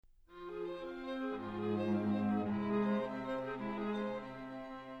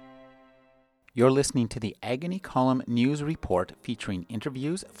You're listening to the Agony Column News Report featuring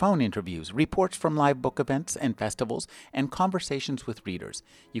interviews, phone interviews, reports from live book events and festivals, and conversations with readers.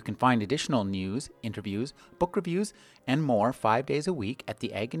 You can find additional news, interviews, book reviews, and more 5 days a week at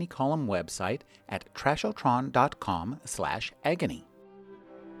the Agony Column website at trashotron.com/agony.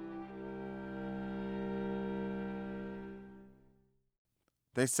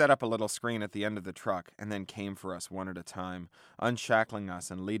 They set up a little screen at the end of the truck and then came for us one at a time, unshackling us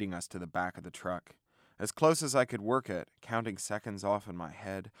and leading us to the back of the truck. As close as I could work it, counting seconds off in my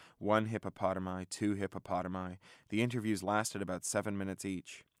head, 1 hippopotami, 2 hippopotami, the interviews lasted about 7 minutes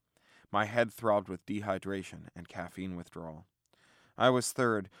each. My head throbbed with dehydration and caffeine withdrawal. I was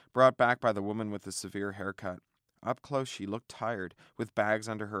third, brought back by the woman with the severe haircut. Up close she looked tired, with bags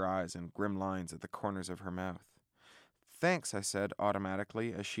under her eyes and grim lines at the corners of her mouth. "Thanks," I said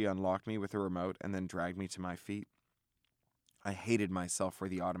automatically as she unlocked me with a remote and then dragged me to my feet. I hated myself for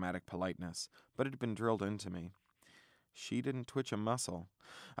the automatic politeness, but it had been drilled into me. She didn't twitch a muscle.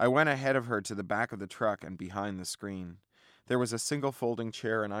 I went ahead of her to the back of the truck and behind the screen. There was a single folding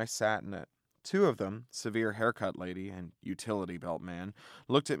chair and I sat in it. 2 of them, severe haircut lady and utility belt man,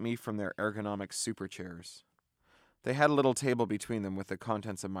 looked at me from their ergonomic super chairs. They had a little table between them with the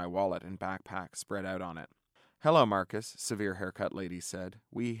contents of my wallet and backpack spread out on it. "Hello, Marcus," severe haircut lady said.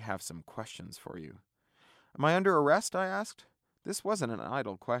 "We have some questions for you." "Am I under arrest?" I asked. This wasn't an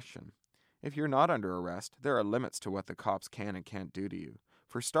idle question. If you're not under arrest, there are limits to what the cops can and can't do to you.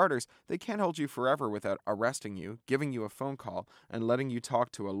 For starters, they can't hold you forever without arresting you, giving you a phone call, and letting you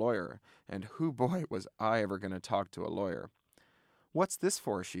talk to a lawyer. And who boy was I ever going to talk to a lawyer. "What's this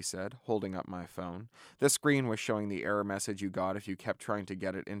for?" she said, holding up my phone. The screen was showing the error message you got if you kept trying to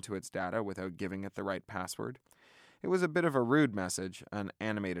get it into its data without giving it the right password. It was a bit of a rude message, an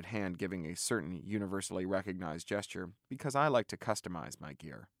animated hand giving a certain universally recognized gesture, because I like to customize my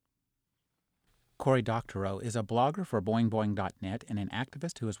gear. Cory Doctorow is a blogger for BoingBoing.net and an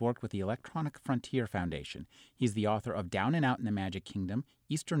activist who has worked with the Electronic Frontier Foundation. He's the author of Down and Out in the Magic Kingdom,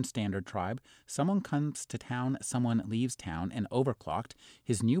 Eastern Standard Tribe, Someone Comes to Town, Someone Leaves Town, and Overclocked.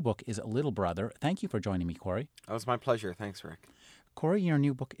 His new book is Little Brother. Thank you for joining me, Cory. That was my pleasure. Thanks, Rick. Cory, your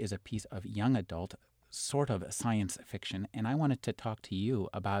new book is a piece of young adult, sort of science fiction, and I wanted to talk to you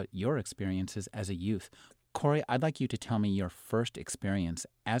about your experiences as a youth. Cory, I'd like you to tell me your first experience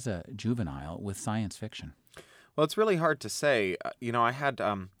as a juvenile with science fiction. Well, it's really hard to say. I had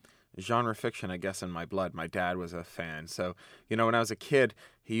genre fiction, I guess, in my blood. My dad was a fan. So, when I was a kid,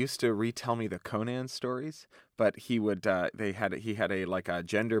 he used to retell me the Conan stories, but he would, he had a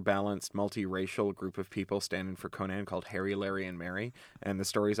gender-balanced, multiracial group of people standing for Conan called Harry, Larry, and Mary. And the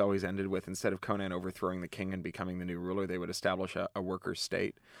stories always ended with, instead of Conan overthrowing the king and becoming the new ruler, they would establish a worker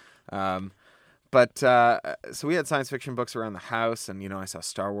state. So we had science fiction books around the house, and I saw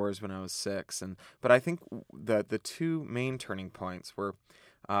Star Wars when I was 6. But I think the 2 main turning points were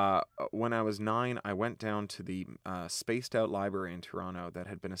when I was 9. I went down to the spaced out library in Toronto that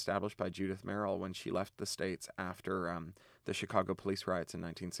had been established by Judith Merrill when she left the States after the Chicago police riots in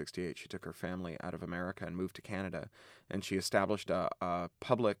 1968. She took her family out of America and moved to Canada, and she established a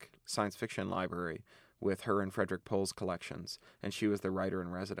public science fiction library with her and Frederick Pohl's collections, and she was the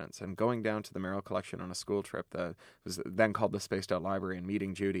writer-in-residence. And going down to the Merrill collection on a school trip that was then called the Spaced Out Library, and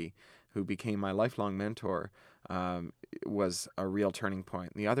meeting Judy, who became my lifelong mentor, was a real turning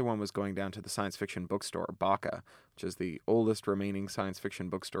point. And the other one was going down to the science fiction bookstore, Baka, which is the oldest remaining science fiction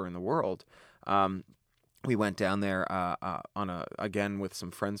bookstore in the world. We went down there again with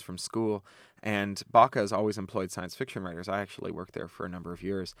some friends from school, and Baka has always employed science fiction writers. I actually worked there for a number of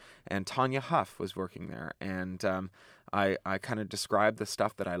years, and Tanya Huff was working there, and I kind of described the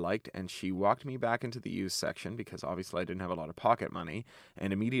stuff that I liked, and she walked me back into the used section, because obviously I didn't have a lot of pocket money,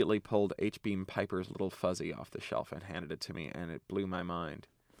 and immediately pulled H. Beam Piper's Little Fuzzy off the shelf and handed it to me, and it blew my mind.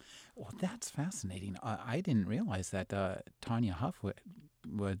 Well, that's fascinating. I didn't realize that Tanya Huff worked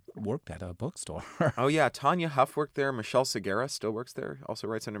at a bookstore. Oh, yeah. Tanya Huff worked there. Michelle Segura still works there. Also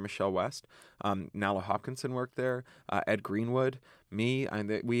writes under Michelle West. Nala Hopkinson worked there. Ed Greenwood. Me.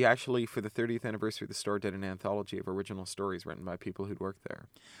 We actually, for the 30th anniversary of the store, did an anthology of original stories written by people who'd worked there.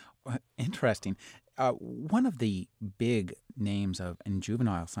 Interesting. One of the big names in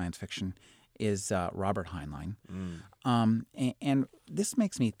juvenile science fiction is Robert Heinlein. And this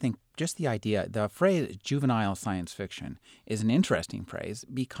makes me think, just the phrase juvenile science fiction is an interesting phrase,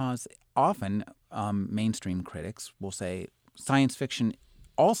 because often mainstream critics will say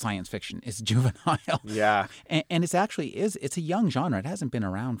all science fiction is juvenile. Yeah. And it's a young genre. It hasn't been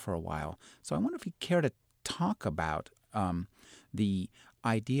around for a while. So I wonder if you care to talk about the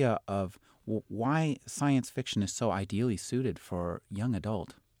idea of why science fiction is so ideally suited for young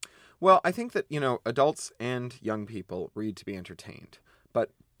adult. Well, I think that, adults and young people read to be entertained,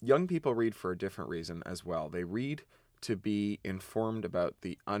 but young people read for a different reason as well. They read to be informed about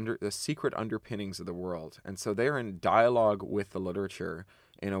the secret underpinnings of the world, and so they're in dialogue with the literature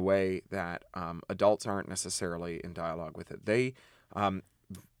in a way that adults aren't necessarily in dialogue with it. They,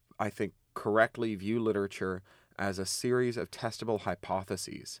 I think, correctly view literature as a series of testable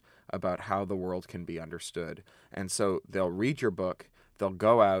hypotheses about how the world can be understood. And so they'll read your book, they'll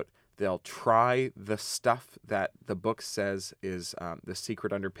go out, they'll try the stuff that the book says is the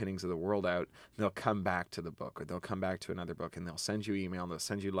secret underpinnings of the world out. They'll come back to the book, or they'll come back to another book, and they'll send you email, and they'll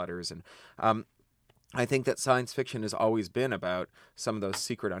send you letters. And I think that science fiction has always been about some of those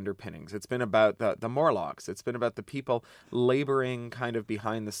secret underpinnings. It's been about the Morlocks. It's been about the people laboring kind of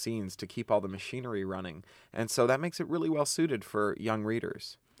behind the scenes to keep all the machinery running. And so that makes it really well suited for young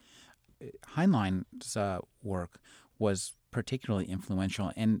readers. Heinlein's work was particularly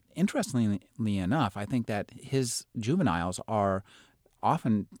influential. And interestingly enough, I think that his juveniles are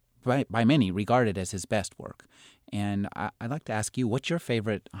often, by many, regarded as his best work. And I'd like to ask you, what's your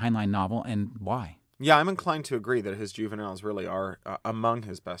favorite Heinlein novel and why? Yeah, I'm inclined to agree that his juveniles really are among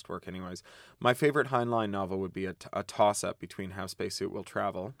his best work anyways. My favorite Heinlein novel would be a toss-up between How Spacesuit Will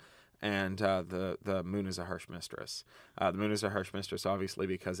Travel and the Moon is a Harsh Mistress. The Moon is a Harsh Mistress, obviously,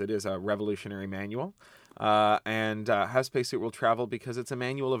 because it is a revolutionary manual, and How Spacesuit Will Travel because it's a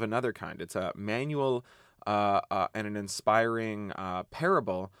manual of another kind. It's a manual and an inspiring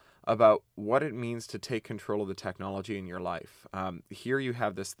parable about what it means to take control of the technology in your life. Here you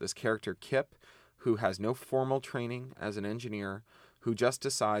have this character, Kip, who has no formal training as an engineer, who just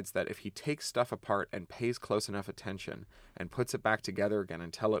decides that if he takes stuff apart and pays close enough attention and puts it back together again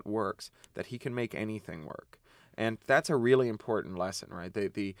until it works, that he can make anything work. And that's a really important lesson, right?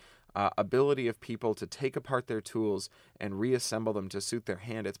 The ability of people to take apart their tools and reassemble them to suit their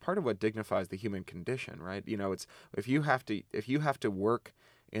hand. It's part of what dignifies the human condition, right? It's if you have to work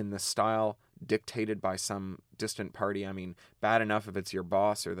in the style dictated by some distant party. I mean, bad enough if it's your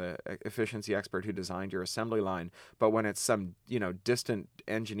boss or the efficiency expert who designed your assembly line, but when it's some, distant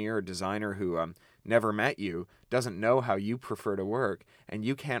engineer or designer who never met you, doesn't know how you prefer to work, and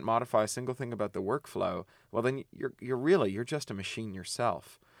you can't modify a single thing about the workflow, well, then you're just a machine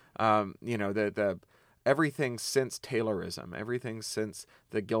yourself. Everything since Taylorism, everything since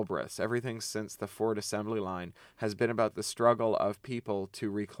the Gilbreths, everything since the Ford assembly line has been about the struggle of people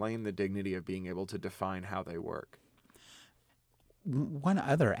to reclaim the dignity of being able to define how they work. One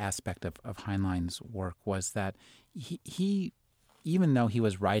other aspect of Heinlein's work was that he even though he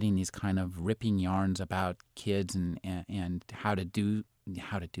was writing these kind of ripping yarns about kids and how to do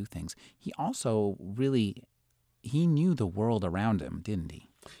things, he also he knew the world around him, didn't he?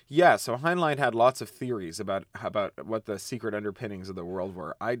 Yeah, so Heinlein had lots of theories about what the secret underpinnings of the world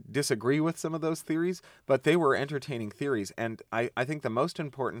were. I disagree with some of those theories, but they were entertaining theories. And I think the most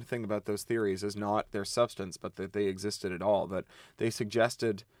important thing about those theories is not their substance, but that they existed at all. That they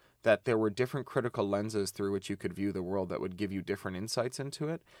suggested that there were different critical lenses through which you could view the world that would give you different insights into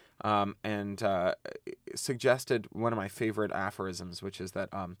it. And suggested one of my favorite aphorisms, which is that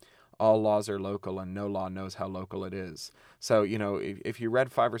all laws are local and no law knows how local it is. So, if you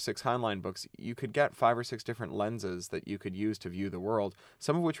read 5 or 6 Heinlein books, you could get 5 or 6 different lenses that you could use to view the world,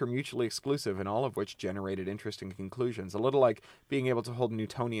 some of which were mutually exclusive and all of which generated interesting conclusions, a little like being able to hold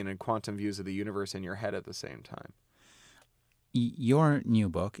Newtonian and quantum views of the universe in your head at the same time. Your new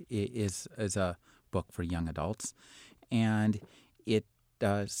book is a book for young adults, and it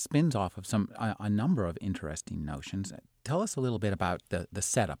spins off of a number of interesting notions. Tell us a little bit about the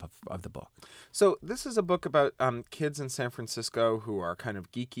setup of the book. So this is a book about kids in San Francisco who are kind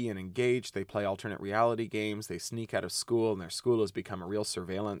of geeky and engaged. They play alternate reality games. They sneak out of school, and their school has become a real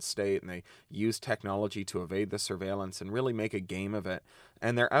surveillance state, and they use technology to evade the surveillance and really make a game of it.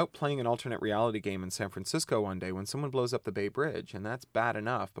 And they're out playing an alternate reality game in San Francisco one day when someone blows up the Bay Bridge, and that's bad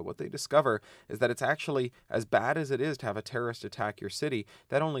enough. But what they discover is that it's actually, as bad as it is to have a terrorist attack your city,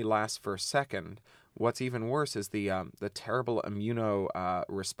 that only lasts for a second. What's even worse is the terrible immuno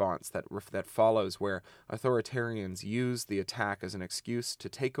response that follows, where authoritarians use the attack as an excuse to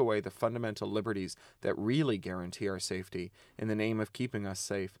take away the fundamental liberties that really guarantee our safety in the name of keeping us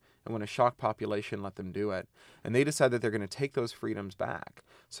safe. And when a shocked population let them do it. And they decide that they're going to take those freedoms back.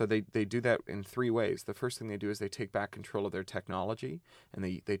 So they do that in 3 ways. The first thing they do is they take back control of their technology. And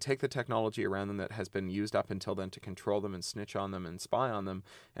they take the technology around them that has been used up until then to control them and snitch on them and spy on them.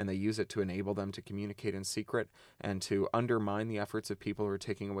 And they use it to enable them to communicate in secret and to undermine the efforts of people who are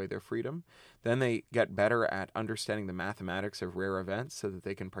taking away their freedom. Then they get better at understanding the mathematics of rare events so that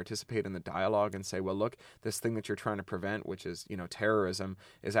they can participate in the dialogue and say, well, look, this thing that you're trying to prevent, which is, terrorism,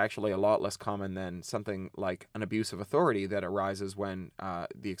 is actually actually a lot less common than something like an abuse of authority that arises when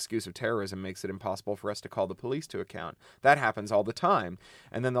the excuse of terrorism makes it impossible for us to call the police to account. That happens all the time.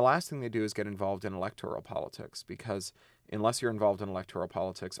 And then the last thing they do is get involved in electoral politics, because unless you're involved in electoral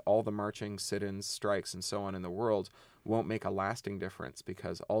politics, all the marching, sit-ins, strikes, and so on in the world won't make a lasting difference,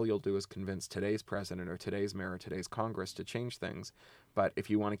 because all you'll do is convince today's president or today's mayor or today's Congress to change things. But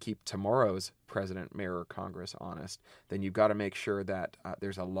if you want to keep tomorrow's president, mayor, or Congress honest, then you've got to make sure that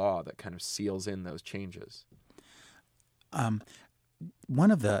there's a law that kind of seals in those changes. One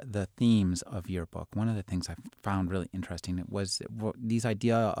of the themes of your book, one of the things I found really interesting was these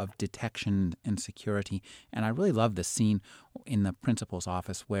idea of detection and security. And I really love the scene in the principal's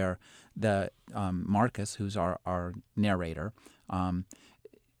office where the Marcus, who's our narrator,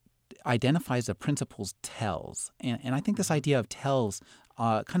 identifies the principal's tells. And I think this idea of tells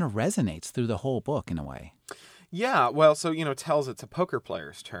kind of resonates through the whole book in a way. Yeah, well, so, tells, it's a poker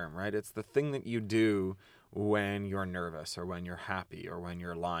player's term, right? It's the thing that you do when you're nervous or when you're happy or when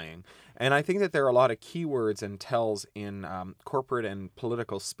you're lying. And I think that there are a lot of keywords and tells in corporate and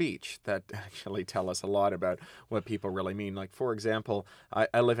political speech that actually tell us a lot about what people really mean. Like, for example,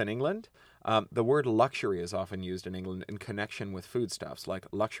 I live in England. The word luxury is often used in England in connection with foodstuffs, like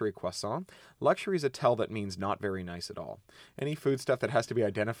luxury croissant. Luxury is a tell that means not very nice at all. Any foodstuff that has to be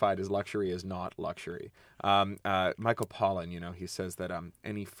identified as luxury is not luxury. Michael Pollan, he says that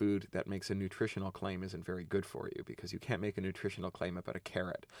any food that makes a nutritional claim isn't very good for you, because you can't make a nutritional claim about a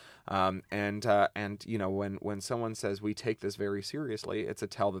carrot. And when someone says we take this very seriously, it's a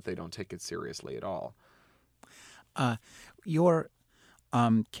tell that they don't take it seriously at all. Your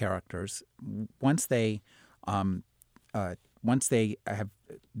characters, once they have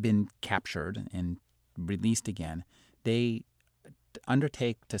been captured and released again, they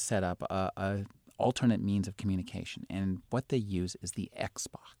undertake to set up a alternate means of communication, and what they use is the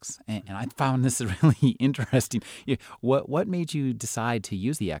Xbox. And I found this really interesting. What made you decide to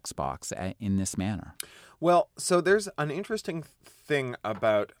use the Xbox in this manner? Well, so there's an interesting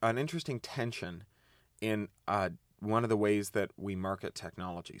tension in one of the ways that we market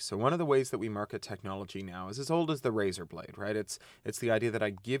technology. So one of the ways that we market technology now is as old as the razor blade, right? It's the idea that I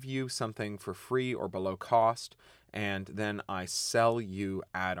give you something for free or below cost, and then I sell you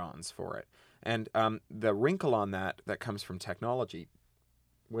add-ons for it. And the wrinkle on that comes from technology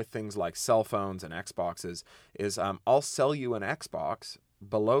with things like cell phones and Xboxes is I'll sell you an Xbox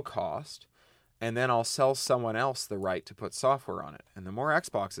below cost, and then I'll sell someone else the right to put software on it. And the more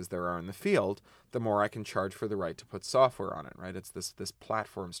Xboxes there are in the field, the more I can charge for the right to put software on it, right? It's this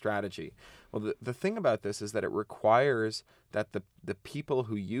platform strategy. Well, the thing about this is that it requires that the people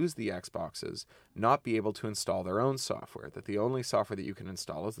who use the Xboxes not be able to install their own software, that the only software that you can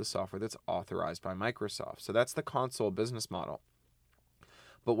install is the software that's authorized by Microsoft. So that's the console business model.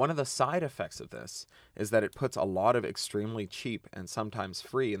 But one of the side effects of this is that it puts a lot of extremely cheap and sometimes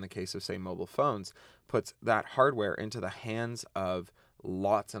free, in the case of, say, mobile phones, puts that hardware into the hands of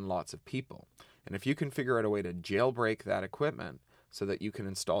lots and lots of people. And if you can figure out a way to jailbreak that equipment so that you can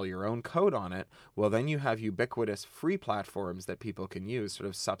install your own code on it, well, then you have ubiquitous free platforms that people can use, sort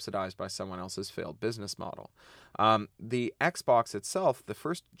of subsidized by someone else's failed business model. The Xbox itself, the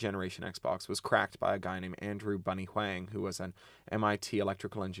first generation Xbox, was cracked by a guy named Andrew Bunny Huang, who was an MIT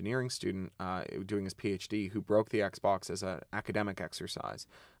electrical engineering student doing his PhD, who broke the Xbox as an academic exercise.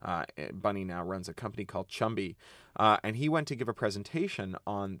 Bunny now runs a company called Chumby. And he went to give a presentation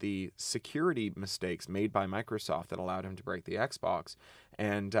on the security mistakes made by Microsoft that allowed him to break the Xbox.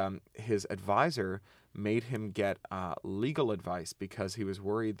 And his advisor made him get legal advice because he was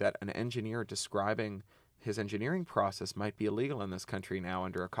worried that an engineer describing his engineering process might be illegal in this country now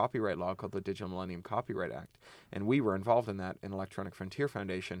under a copyright law called the Digital Millennium Copyright Act. And we were involved in that in Electronic Frontier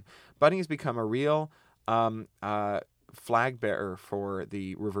Foundation. Bunny has become a real flag bearer for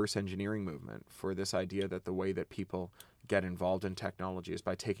the reverse engineering movement, for this idea that the way that people get involved in technology is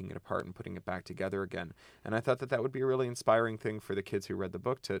by taking it apart and putting it back together again. And I thought that would be a really inspiring thing for the kids who read the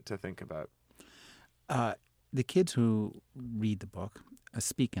book to think about. The kids who read the book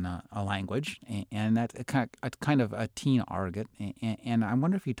speak in a language, and that's kind of a teen argot. And I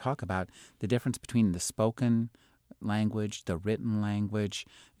wonder if you talk about the difference between the spoken language, the written language,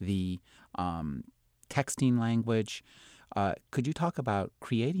 the texting language. Could you talk about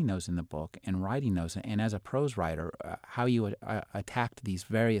creating those in the book and writing those, and as a prose writer, how you attacked these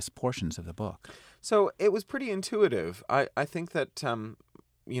various portions of the book? So it was pretty intuitive. I think that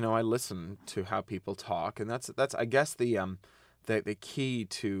I listen to how people talk, and that's I guess the the key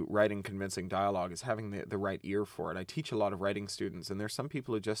to writing convincing dialogue is having the right ear for it. I teach a lot of writing students, and there's some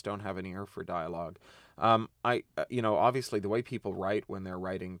people who just don't have an ear for dialogue. Obviously the way people write when they're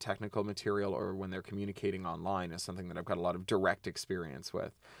writing technical material or when they're communicating online is something that I've got a lot of direct experience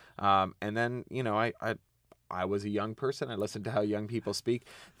with. And then, I was a young person. I listened to how young people speak.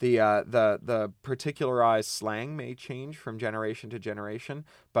 The particularized slang may change from generation to generation,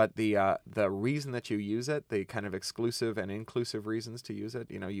 but the reason that you use it, the kind of exclusive and inclusive reasons to use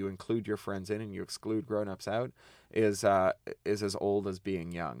it, you include your friends in and you exclude grown-ups out, is as old as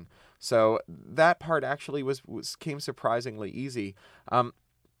being young. So that part actually came surprisingly easy.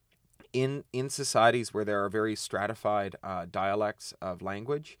 In societies where there are very stratified dialects of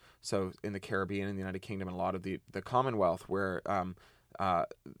language, so in the Caribbean and the United Kingdom and a lot of the Commonwealth, where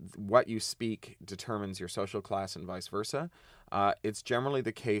what you speak determines your social class and vice versa, it's generally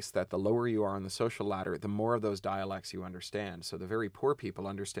the case that the lower you are on the social ladder, the more of those dialects you understand. So the very poor people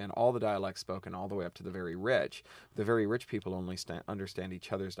understand all the dialects spoken all the way up to the very rich. The very rich people only understand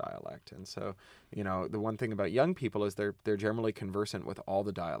each other's dialect. And so, the one thing about young people is they're generally conversant with all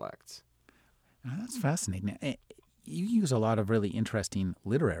the dialects. Oh, that's fascinating. You use a lot of really interesting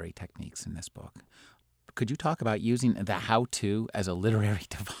literary techniques in this book. Could you talk about using the how-to as a literary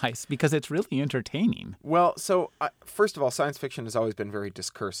device? Because it's really entertaining. Well, so first of all, science fiction has always been very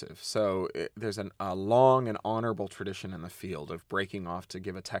discursive. So there's a long and honorable tradition in the field of breaking off to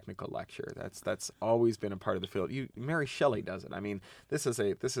give a technical lecture. That's always been a part of the field. Mary Shelley does it. I mean, this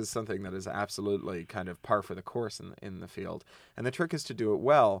is something that is absolutely kind of par for the course in the field. And the trick is to do it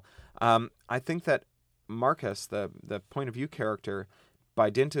well. I think that Marcus, the point of view character, by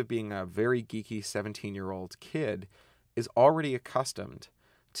dint of being a very geeky 17-year-old kid, is already accustomed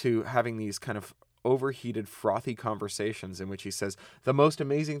to having these kind of overheated, frothy conversations in which he says, the most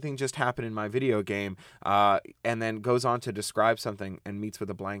amazing thing just happened in my video game, and then goes on to describe something and meets with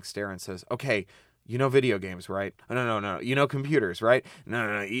a blank stare and says, okay, you know video games, right? No. You know computers, right?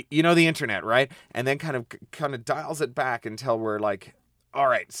 No. You know the internet, right? And then kind of dials it back until we're like, all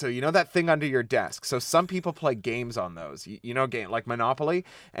right, so you know that thing under your desk. So some people play games on those, game like Monopoly,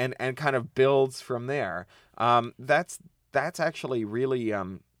 and kind of builds from there. That's actually really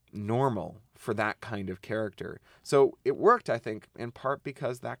normal for that kind of character. So it worked, I think, in part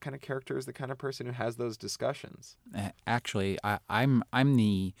because that kind of character is the kind of person who has those discussions. Actually, I'm on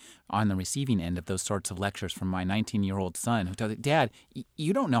the receiving end of those sorts of lectures from my 19-year-old son who tells me, Dad,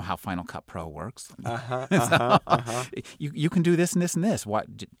 you don't know how Final Cut Pro works. You can do this and this and this. Why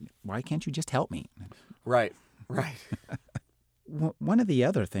can't you just help me? Right. One of the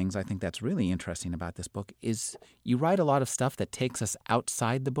other things I think that's really interesting about this book is you write a lot of stuff that takes us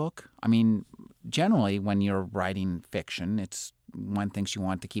outside the book. I mean, generally when you're writing fiction, it's one thing you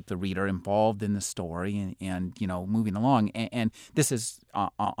want to keep the reader involved in the story and moving along. And this is,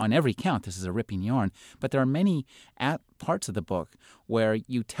 on every count, this is a ripping yarn. But there are many parts of the book where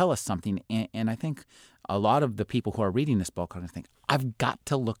you tell us something, and I think a lot of the people who are reading this book are going to think, I've got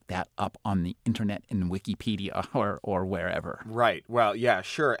to look that up on the internet in Wikipedia or wherever. Right. Well, yeah,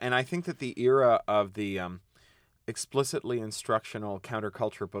 sure. And I think that the era of the explicitly instructional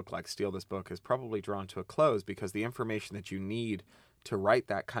counterculture book like Steal This Book is probably drawn to a close because the information that you need to write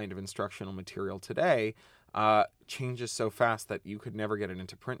that kind of instructional material today changes so fast that you could never get it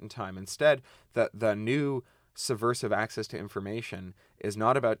into print in time. Instead, the new subversive access to information is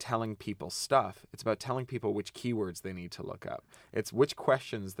not about telling people stuff. It's about telling people which keywords they need to look up. It's which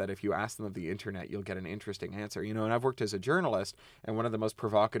questions that if you ask them of the internet, you'll get an interesting answer. And I've worked as a journalist, and one of the most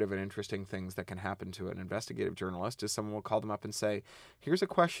provocative and interesting things that can happen to an investigative journalist is someone will call them up and say, here's a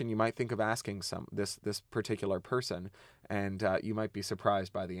question you might think of asking this particular person, and you might be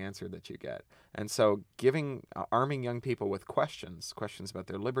surprised by the answer that you get. And so arming young people with questions about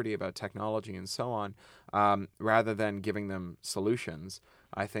their liberty, about technology, and so on, rather than giving them solutions,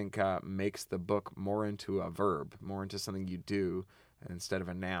 I think makes the book more into a verb, more into something you do instead of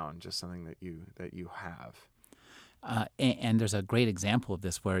a noun, just something that you have. And there's a great example of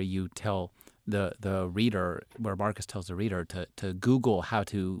this where you tell the reader, where Marcus tells the reader to Google how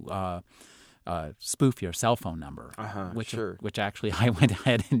to spoof your cell phone number, which actually I went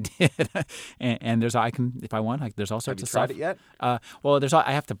ahead and did. and there's if I want, there's all sorts of stuff. Have you tried it yet? Well,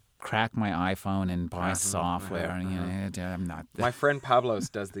 I have to crack my iPhone and buy software. I'm not. My friend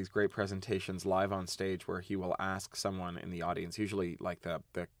Pavlos does these great presentations live on stage where he will ask someone in the audience, usually like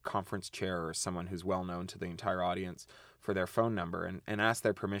the conference chair or someone who's well known to the entire audience, for their phone number and ask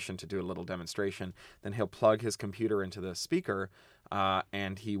their permission to do a little demonstration. Then he'll plug his computer into the speaker,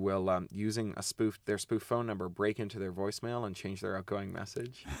 and he will, using their spoof phone number, break into their voicemail and change their outgoing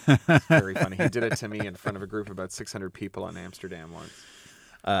message. It's very funny. He did it to me in front of a group of about 600 people in Amsterdam once.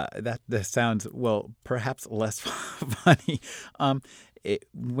 That sounds, well, perhaps less funny.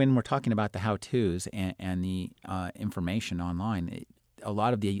 When we're talking about the how-tos and the information online, a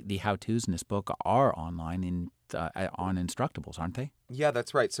lot of the how-tos in this book are online on Instructables, aren't they? Yeah,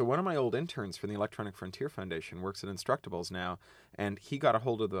 that's right. So one of my old interns from the Electronic Frontier Foundation works at Instructables now, and he got a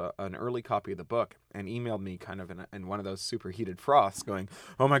hold of an early copy of the book and emailed me kind of in one of those superheated froths going,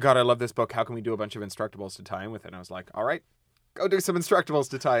 "Oh my God, I love this book. How can we do a bunch of Instructables to tie in with it?" And I was like, all right, go do some Instructables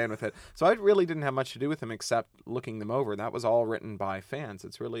to tie in with it. So I really didn't have much to do with them except looking them over. That was all written by fans.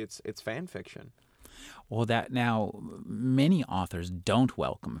 It's fan fiction. Well, that now many authors don't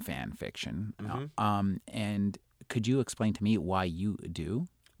welcome fan fiction. And could you explain to me why you do?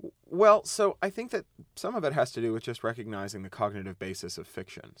 Well, so I think that some of it has to do with just recognizing the cognitive basis of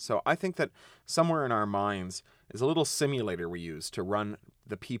fiction. So I think that somewhere in our minds is a little simulator we use to run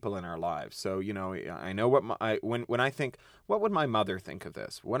the people in our lives. So, I know when I think, what would my mother think of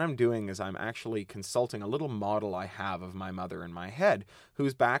this? What I'm doing is I'm actually consulting a little model I have of my mother in my head,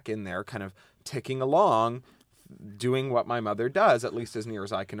 who's back in there kind of ticking along, doing what my mother does, at least as near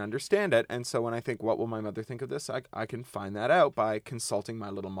as I can understand it. And so when I think, what will my mother think of this? I can find that out by consulting my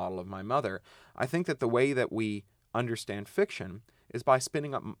little model of my mother. I think that the way that we understand fiction is by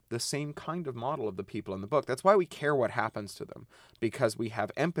spinning up the same kind of model of the people in the book. That's why we care what happens to them, because we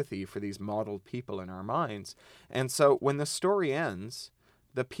have empathy for these modeled people in our minds. And so when the story ends,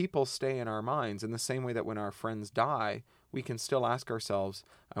 the people stay in our minds in the same way that when our friends die, we can still ask ourselves,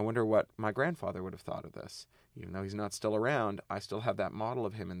 I wonder what my grandfather would have thought of this. Even though he's not still around, I still have that model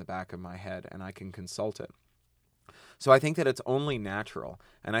of him in the back of my head, and I can consult it. So I think that it's only natural.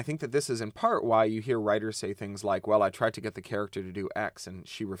 And I think that this is in part why you hear writers say things like, well, I tried to get the character to do X, and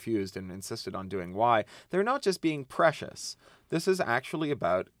she refused and insisted on doing Y. They're not just being precious. This is actually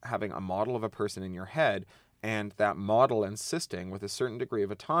about having a model of a person in your head, and that model insisting with a certain degree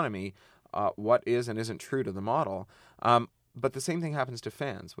of autonomy what is and isn't true to the model. But the same thing happens to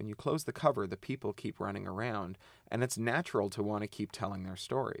fans. When you close the cover, the people keep running around, and it's natural to want to keep telling their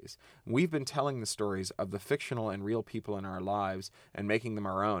stories. We've been telling the stories of the fictional and real people in our lives and making them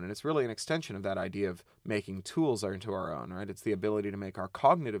our own, and it's really an extension of that idea of making tools into our own, right? It's the ability to make our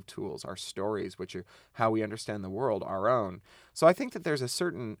cognitive tools, our stories, which are how we understand the world, our own. So I think that there's a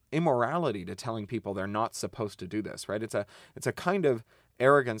certain immorality to telling people they're not supposed to do this, right? It's a kind of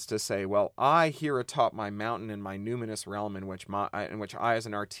arrogance to say, well, I here atop my mountain in my numinous realm in which I as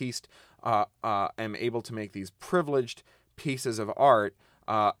an artiste am able to make these privileged pieces of art,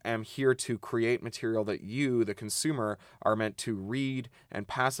 am here to create material that you, the consumer, are meant to read and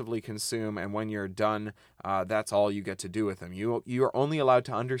passively consume, and when you're done, that's all you get to do with them. You are only allowed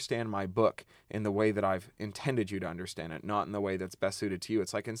to understand my book in the way that I've intended you to understand it, not in the way that's best suited to you.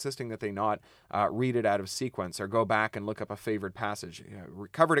 It's like insisting that they not read it out of sequence or go back and look up a favorite passage,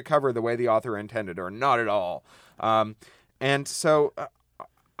 cover to cover the way the author intended, or not at all. And so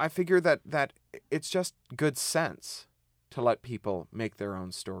I figure that it's just good sense to let people make their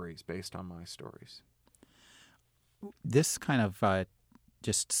own stories based on my stories. This kind of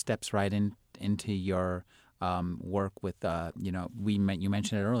just steps right into your work with, you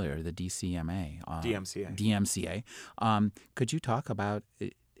mentioned it earlier, the DCMA. DMCA. Could you talk about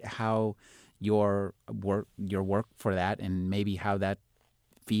how your work for that, and maybe how that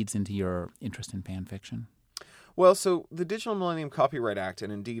feeds into your interest in fan fiction? Well, so the Digital Millennium Copyright Act,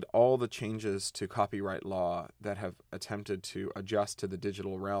 and indeed all the changes to copyright law that have attempted to adjust to the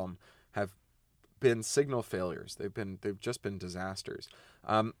digital realm, have been signal failures. They've just been disasters.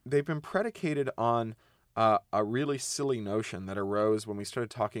 They've been predicated on a really silly notion that arose when we started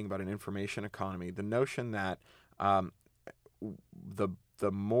talking about an information economy. The notion that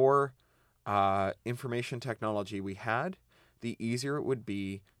the more information technology we had, the easier it would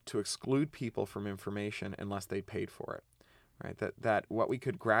be to exclude people from information unless they paid for it, right? That what we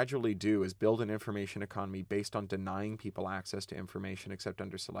could gradually do is build an information economy based on denying people access to information except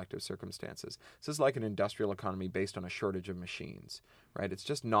under selective circumstances. This is like an industrial economy based on a shortage of machines, right? It's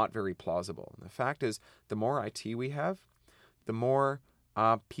just not very plausible. And the fact is, the more IT we have, the more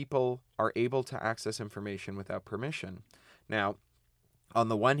people are able to access information without permission. Now, on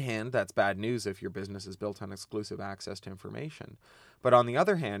the one hand, that's bad news if your business is built on exclusive access to information. But on the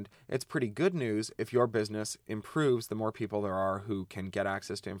other hand, it's pretty good news if your business improves the more people there are who can get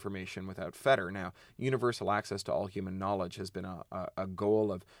access to information without fetter. Now, universal access to all human knowledge has been a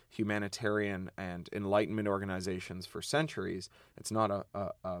goal of humanitarian and enlightenment organizations for centuries. It's not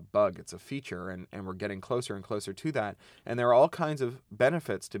a bug, it's a feature, and we're getting closer and closer to that. And there are all kinds of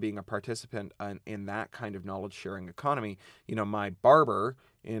benefits to being a participant in that kind of knowledge-sharing economy. You know, my barber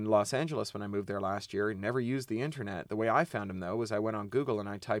in Los Angeles, when I moved there last year, never used the internet. The way I found him, though, was I went on Google and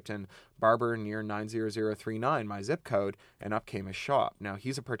I typed in barber near 90039, my zip code, and up came his shop. Now,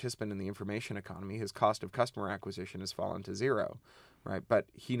 he's a participant in the information economy. His cost of customer acquisition has fallen to zero, right? But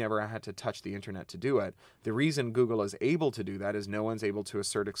he never had to touch the internet to do it. The reason Google is able to do that is no one's able to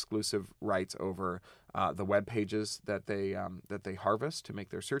assert exclusive rights over the web pages that they harvest to make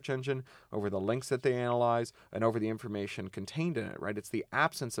their search engine, over the links that they analyze, and over the information contained in it, right? It's the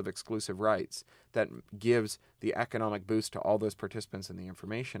absence of exclusive rights that gives the economic boost to all those participants in the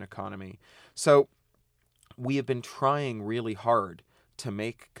information economy. So we have been trying really hard to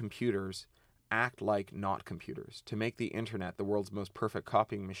make computers act like not computers, to make the internet, the world's most perfect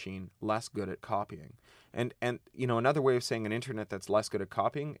copying machine, less good at copying. And you know, another way of saying an internet that's less good at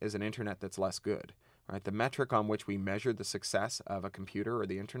copying is an internet that's less good. Right? The metric on which we measure the success of a computer or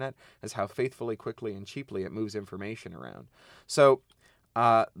the internet is how faithfully, quickly, and cheaply it moves information around. So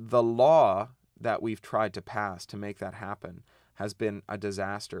the law that we've tried to pass to make that happen has been a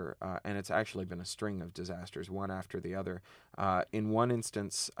disaster, and it's actually been a string of disasters, one after the other. In one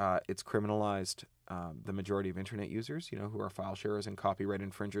instance, it's criminalized the majority of internet users, you know, who are file sharers and copyright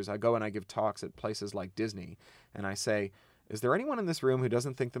infringers. I go and I give talks at places like Disney, and I say, is there anyone in this room who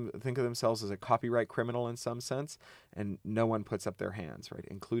doesn't think of themselves as a copyright criminal in some sense? And no one puts up their hands, right,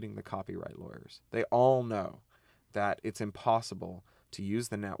 including the copyright lawyers. They all know that it's impossible to use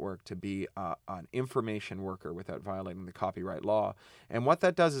the network to be an information worker without violating the copyright law. And what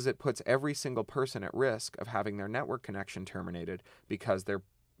that does is it puts every single person at risk of having their network connection terminated because they're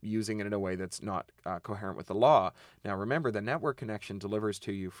using it in a way that's not coherent with the law. Now remember, the network connection delivers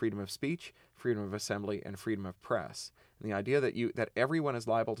to you freedom of speech, freedom of assembly, and freedom of press. And the idea that everyone is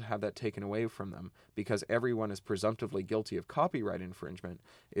liable to have that taken away from them because everyone is presumptively guilty of copyright infringement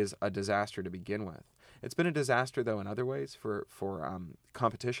is a disaster to begin with. It's been a disaster, though, in other ways for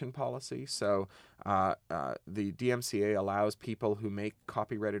competition policy. So the DMCA allows people who make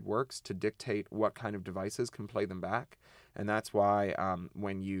copyrighted works to dictate what kind of devices can play them back. And that's why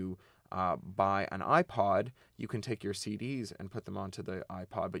when you buy an iPod, you can take your CDs and put them onto the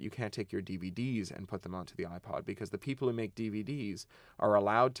iPod, but you can't take your DVDs and put them onto the iPod because the people who make DVDs are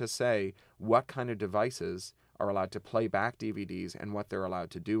allowed to say what kind of devices are allowed to play back DVDs and what they're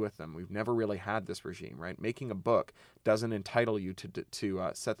allowed to do with them. We've never really had this regime, right? Making a book doesn't entitle you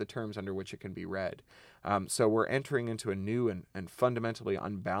to set the terms under which it can be read. So we're entering into a new and fundamentally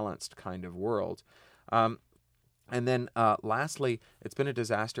unbalanced kind of world. And then lastly, it's been a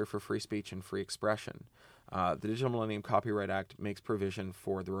disaster for free speech and free expression. The Digital Millennium Copyright Act makes provision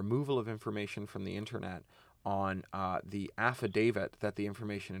for the removal of information from the internet on the affidavit that the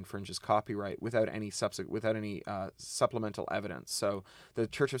information infringes copyright without any supplemental evidence. So the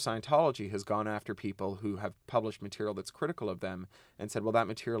Church of Scientology has gone after people who have published material that's critical of them and said, well, that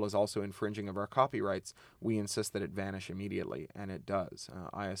material is also infringing of our copyrights. We insist that it vanish immediately, and it does.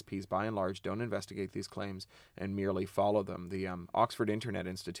 ISPs, by and large, don't investigate these claims and merely follow them. The Oxford Internet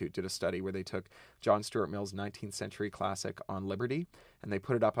Institute did a study where they took John Stuart Mill's 19th century classic On Liberty, and they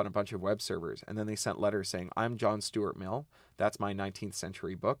put it up on a bunch of web servers, and then they sent letters saying, I'm John Stuart Mill. That's my 19th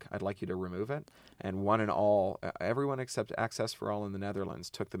century book. I'd like you to remove it. And one and all, everyone except Access for All in the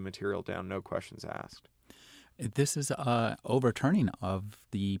Netherlands took the material down, no questions asked. This is a overturning of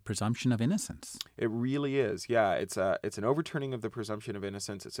the presumption of innocence. It really is. Yeah, it's an overturning of the presumption of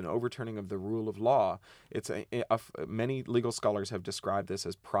innocence. It's an overturning of the rule of law. Many legal scholars have described this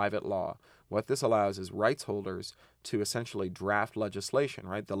as private law. What this allows is rights holders to essentially draft legislation,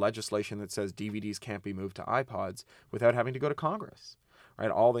 right? The legislation that says DVDs can't be moved to iPods without having to go to Congress,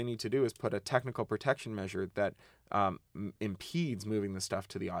 right? All they need to do is put a technical protection measure that impedes moving the stuff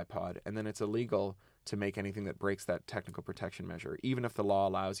to the iPod, and then it's illegal to make anything that breaks that technical protection measure, even if the law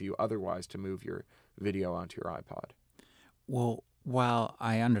allows you otherwise to move your video onto your iPod. Well, while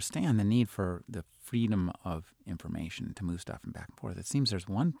I understand the need for the freedom of information to move stuff back and forth, it seems there's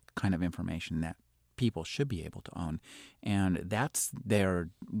one kind of information that people should be able to own, and that's their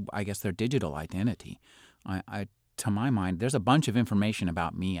digital identity. To my mind, there's a bunch of information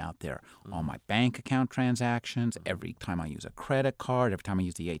about me out there. All my bank account transactions, every time I use a credit card, every time I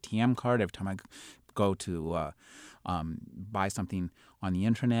use the ATM card, every time I go to buy something on the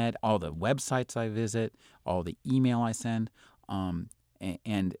internet, all the websites I visit, all the email I send.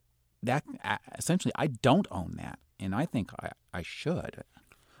 And that essentially, I don't own that, and I think I should.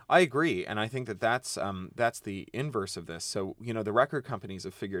 I agree, and I think that's the inverse of this. So, the record companies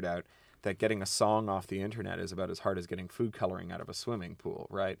have figured out that getting a song off the internet is about as hard as getting food coloring out of a swimming pool,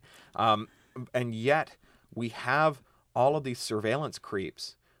 right? And yet, we have all of these surveillance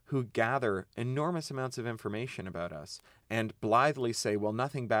creeps who gather enormous amounts of information about us and blithely say, well,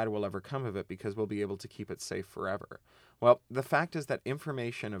 nothing bad will ever come of it because we'll be able to keep it safe forever. Well, the fact is that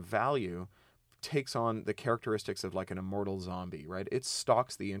information of value takes on the characteristics of like an immortal zombie, right? It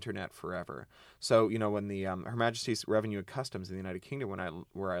stalks the internet forever. So, when the Her Majesty's Revenue and Customs in the United Kingdom,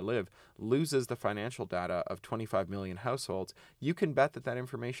 where I live, loses the financial data of 25 million households, you can bet that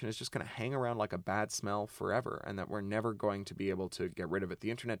information is just going to hang around like a bad smell forever, and that we're never going to be able to get rid of it. The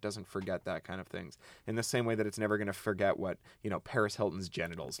internet doesn't forget that kind of things, in the same way that it's never going to forget what, Paris Hilton's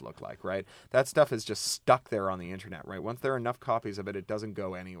genitals look like, right? That stuff is just stuck there on the internet, right? Once there are enough copies of it, it doesn't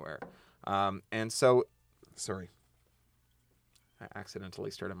go anywhere. And so, sorry, I accidentally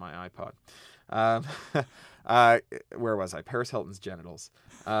started my iPod. Where was I? Paris Hilton's genitals.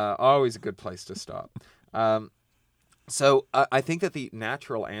 Always a good place to stop. So I think that the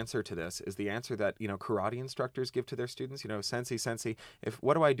natural answer to this is the answer that, karate instructors give to their students. Sensei,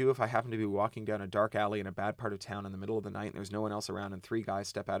 what do I do if I happen to be walking down a dark alley in a bad part of town in the middle of the night and there's no one else around and 3 guys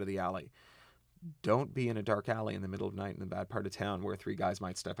step out of the alley? Don't be in a dark alley in the middle of the night in a bad part of town where 3 guys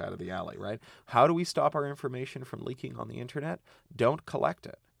might step out of the alley, right? How do we stop our information from leaking on the internet? Don't collect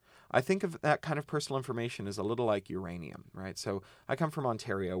it. I think of that kind of personal information as a little like uranium, right? So I come from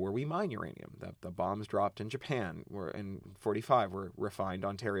Ontario, where we mine uranium. The bombs dropped in Japan in 1945 were refined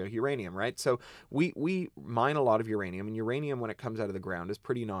Ontario uranium, right? So we mine a lot of uranium, and uranium, when it comes out of the ground, is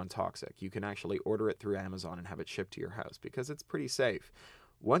pretty non-toxic. You can actually order it through Amazon and have it shipped to your house because it's pretty safe.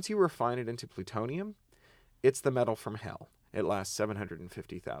 Once you refine it into plutonium, it's the metal from hell. It lasts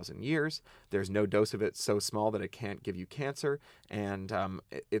 750,000 years. There's no dose of it so small that it can't give you cancer, and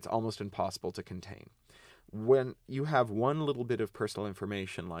it's almost impossible to contain. When you have one little bit of personal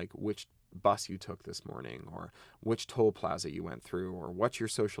information, like which bus you took this morning, or which toll plaza you went through, or what your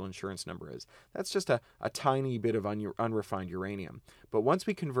social insurance number is, that's just a tiny bit of unrefined uranium. But once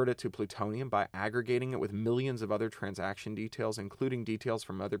we convert it to plutonium by aggregating it with millions of other transaction details, including details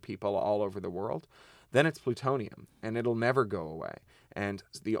from other people all over the world, then it's plutonium, and it'll never go away. And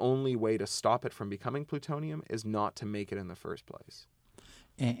the only way to stop it from becoming plutonium is not to make it in the first place.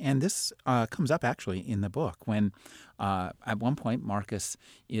 And this comes up actually in the book when at one point Marcus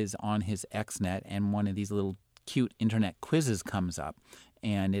is on his XNet and one of these little cute internet quizzes comes up,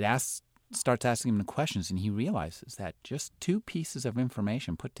 and it starts asking him the questions, and he realizes that just 2 pieces of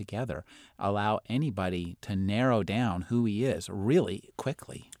information put together allow anybody to narrow down who he is really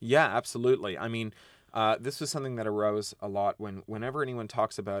quickly. Yeah, absolutely. I mean, this was something that arose a lot whenever anyone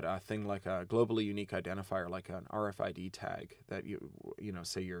talks about a thing like a globally unique identifier, like an RFID tag that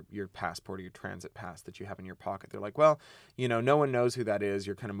say your passport or your transit pass that you have in your pocket. They're like, well, no one knows who that is.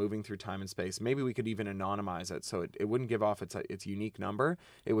 You're kind of moving through time and space. Maybe we could even anonymize it so it wouldn't give off its unique number.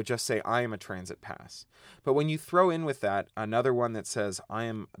 It would just say, I am a transit pass. But when you throw in with that another one that says, I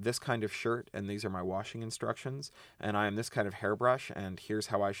am this kind of shirt and these are my washing instructions, and I am this kind of hairbrush and here's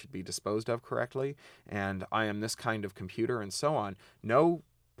how I should be disposed of correctly, and I am this kind of computer, and so on. No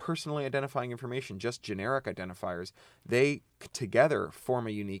personally identifying information, just generic identifiers. They together form a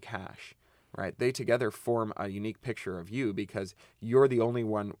unique hash, right? They together form a unique picture of you because you're the only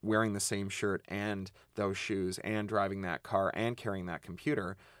one wearing the same shirt and those shoes and driving that car and carrying that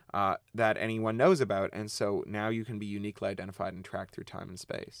computer that anyone knows about. And so now you can be uniquely identified and tracked through time and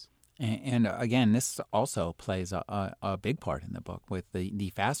space. And again, this also plays a big part in the book with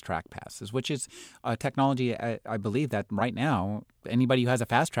the fast track passes, which is a technology I believe that right now anybody who has a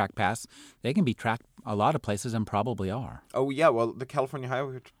fast track pass, they can be tracked a lot of places and probably are. Oh, yeah. Well, the California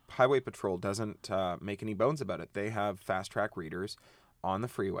Highway Patrol doesn't make any bones about it. They have fast track readers on the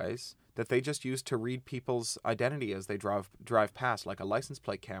freeways that they just use to read people's identity as they drive past, like a license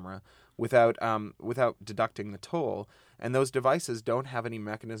plate camera, without deducting the toll. And those devices don't have any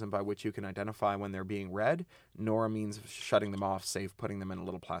mechanism by which you can identify when they're being read, nor a means of shutting them off, save putting them in a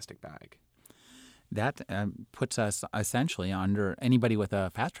little plastic bag. That puts us essentially under anybody with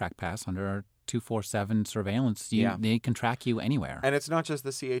a fast track pass under 247 surveillance. They can track you anywhere. And it's not just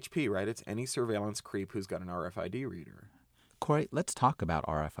the CHP, right? It's any surveillance creep who's got an RFID reader. Corey, let's talk about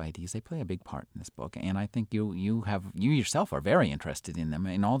RFIDs. They play a big part in this book, and I think you yourself are very interested in them,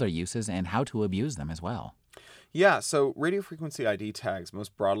 in all their uses, and how to abuse them as well. Yeah, so radio frequency ID tags,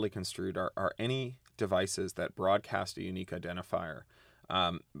 most broadly construed, are any devices that broadcast a unique identifier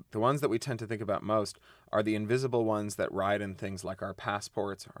The ones that we tend to think about most are the invisible ones that ride in things like our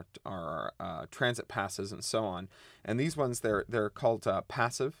passports, our transit passes, and so on. And these ones, they're called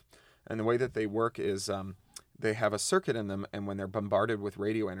passive. And the way that they work is they have a circuit in them, and when they're bombarded with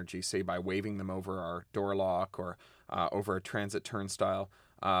radio energy, say by waving them over our door lock or over a transit turnstile,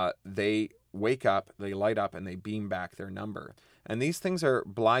 they wake up, they light up, and they beam back their number. And these things are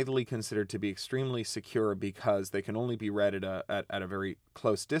blithely considered to be extremely secure because they can only be read at a very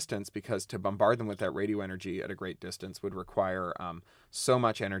close distance, because to bombard them with that radio energy at a great distance would require so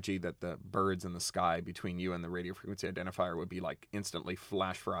much energy that the birds in the sky between you and the radio frequency identifier would be like instantly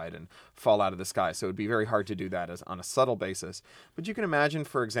flash fried and fall out of the sky. So it would be very hard to do that on a subtle basis. But you can imagine,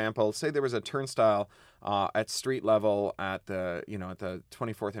 for example, say there was a turnstile at street level at the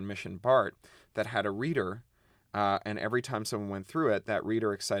 24th and Mission BART that had a reader. And every time someone went through it, that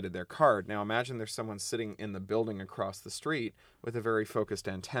reader excited their card. Now imagine there's someone sitting in the building across the street with a very focused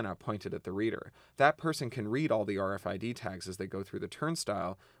antenna pointed at the reader. That person can read all the RFID tags as they go through the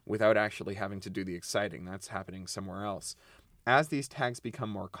turnstile without actually having to do the exciting. That's happening somewhere else. As these tags become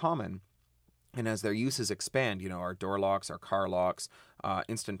more common, and as their uses expand, our door locks, our car locks,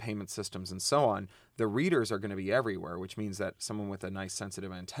 instant payment systems, and so on, the readers are going to be everywhere, which means that someone with a nice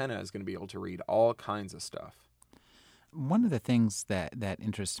sensitive antenna is going to be able to read all kinds of stuff. One of the things that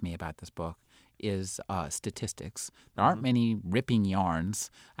interests me about this book is statistics. There aren't many ripping yarns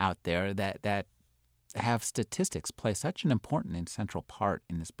out there that have statistics play such an important and central part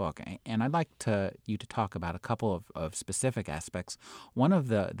in this book. And I'd like you to talk about a couple of specific aspects. One of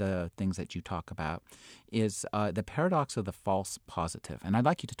the things that you talk about is the paradox of the false positive. And I'd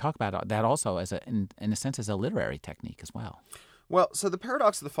like you to talk about that also in a sense as a literary technique as well. Well, so the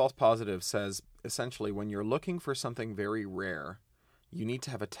paradox of the false positive says, essentially, when you're looking for something very rare, you need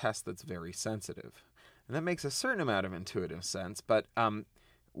to have a test that's very sensitive. And that makes a certain amount of intuitive sense, but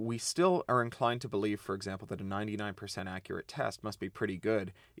we still are inclined to believe, for example, that a 99% accurate test must be pretty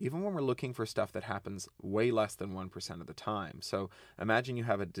good, even when we're looking for stuff that happens way less than 1% of the time. So imagine you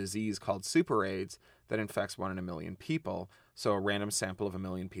have a disease called Super AIDS that infects 1 in a million people. So a random sample of 1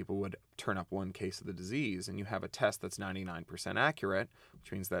 million people would turn up one case of the disease, and you have a test that's 99% accurate,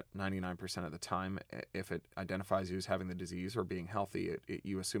 which means that 99% of the time, if it identifies you as having the disease or being healthy,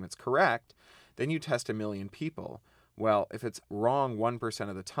 you assume it's correct. Then you test 1 million people. Well, if it's wrong 1%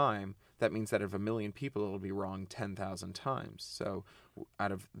 of the time, that means that of 1 million people, it'll be wrong 10,000 times. So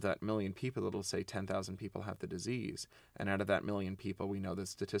out of that 1 million people, it'll say 10,000 people have the disease. And out of that 1 million people, we know that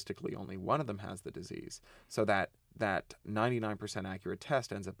statistically only one of them has the disease. So that 99% accurate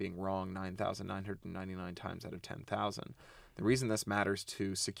test ends up being wrong 9,999 times out of 10,000. The reason this matters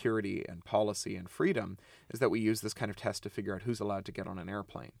to security and policy and freedom is that we use this kind of test to figure out who's allowed to get on an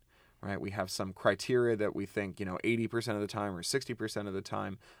airplane. Right? We have some criteria that we think, 80% of the time or 60% of the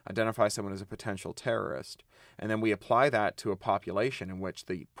time identify someone as a potential terrorist. And then we apply that to a population in which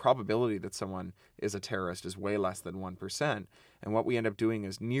the probability that someone is a terrorist is way less than 1%. And what we end up doing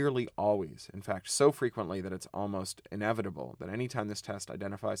is nearly always, in fact, so frequently that it's almost inevitable that anytime this test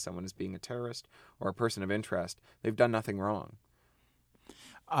identifies someone as being a terrorist or a person of interest, they've done nothing wrong.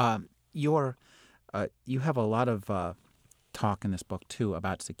 You have a lot of talk in this book too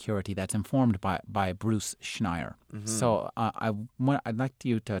about security that's informed by Bruce Schneier. Mm-hmm. So I'd like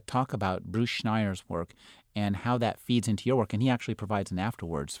you to talk about Bruce Schneier's work and how that feeds into your work, and he actually provides an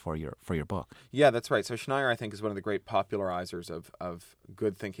afterwards for your book. Yeah, that's right. So Schneier, I think, is one of the great popularizers of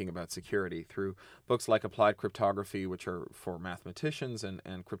good thinking about security through books like Applied Cryptography, which are for mathematicians and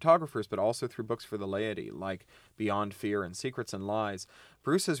cryptographers, but also through books for the laity like Beyond Fear and Secrets and Lies.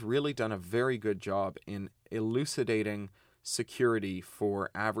 Bruce has really done a very good job in elucidating security for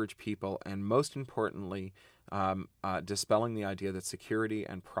average people, and most importantly, dispelling the idea that security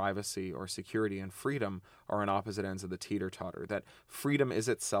and privacy or security and freedom are on opposite ends of the teeter-totter, that freedom is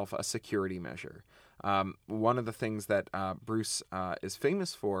itself a security measure. One of the things that Bruce is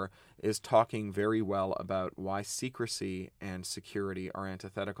famous for is talking very well about why secrecy and security are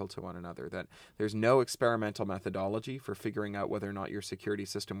antithetical to one another, that there's no experimental methodology for figuring out whether or not your security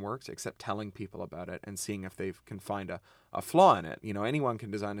system works except telling people about it and seeing if they can find a flaw in it. Anyone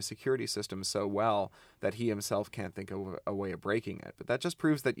can design a security system so well that he himself can't think of a way of breaking it. But that just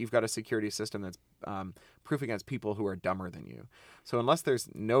proves that you've got a security system that's proof against people who are dumber than you. So unless there's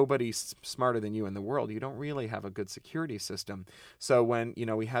nobody smarter than you in the world, you don't really have a good security system. So when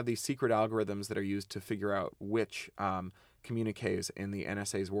we have these secret algorithms that are used to figure out which communiques in the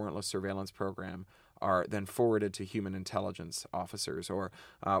NSA's warrantless surveillance program are then forwarded to human intelligence officers, or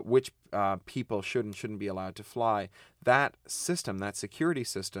which people should and shouldn't be allowed to fly, that system, that security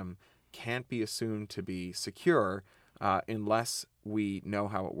system, can't be assumed to be secure unless we know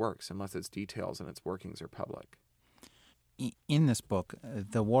how it works, unless its details and its workings are public. In this book,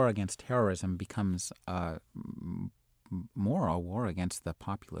 the war against terrorism becomes more a war against the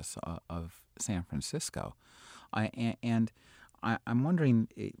populace of San Francisco. I'm wondering,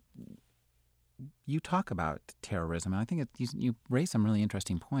 you talk about terrorism, and I think you raise some really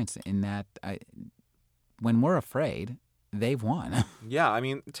interesting points in that when we're afraid, they've won. Yeah, I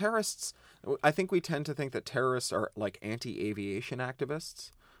mean, terrorists, I think we tend to think that terrorists are like anti-aviation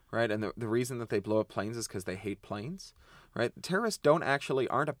activists, right? And the reason that they blow up planes is because they hate planes, right? Terrorists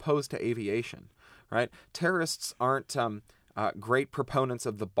aren't opposed to aviation, right? Terrorists aren't great proponents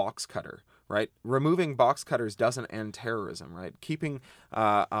of the box cutter, right? Removing box cutters doesn't end terrorism, right? Keeping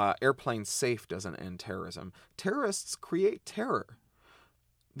airplanes safe doesn't end terrorism. Terrorists create terror.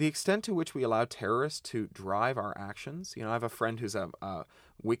 The extent to which we allow terrorists to drive our actions, I have a friend who's a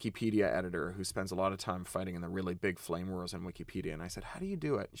Wikipedia editor who spends a lot of time fighting in the really big flame wars on Wikipedia. And I said, how do you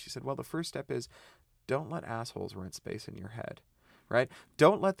do it? And she said, well, the first step is don't let assholes rent space in your head, right?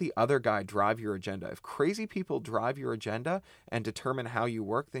 Don't let the other guy drive your agenda. If crazy people drive your agenda and determine how you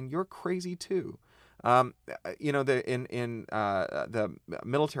work, then you're crazy too. The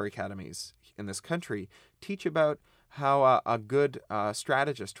military academies in this country teach about how a good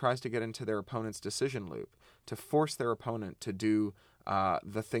strategist tries to get into their opponent's decision loop to force their opponent to do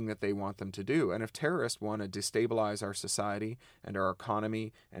the thing that they want them to do. And if terrorists want to destabilize our society and our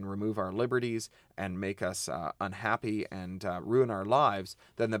economy and remove our liberties and make us unhappy and ruin our lives,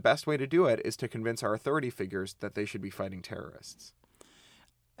 then the best way to do it is to convince our authority figures that they should be fighting terrorists.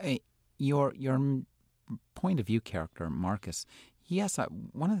 Your point of view character, Marcus, yes,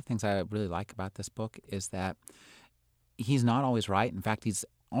 one of the things I really like about this book is that he's not always right. In fact, he's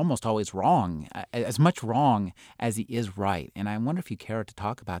almost always wrong, as much wrong as he is right. And I wonder if you care to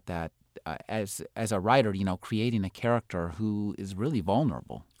talk about that as a writer, creating a character who is really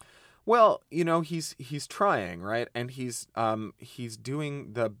vulnerable. Well, he's trying, right? And he's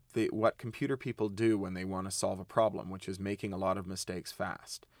doing the what computer people do when they want to solve a problem, which is making a lot of mistakes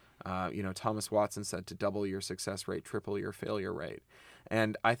fast. Thomas Watson said to double your success rate, triple your failure rate.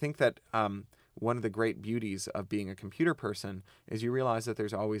 And I think that one of the great beauties of being a computer person is you realize that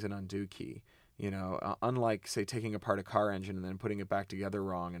there's always an undo key. Unlike, say, taking apart a car engine and then putting it back together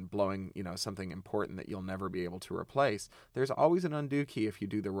wrong and blowing, something important that you'll never be able to replace, there's always an undo key if you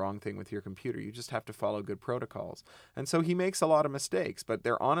do the wrong thing with your computer. You just have to follow good protocols. And so he makes a lot of mistakes, but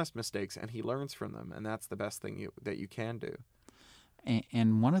they're honest mistakes, and he learns from them, and that's the best thing that you can do.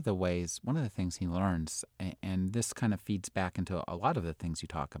 And one of the things he learns, and this kind of feeds back into a lot of the things you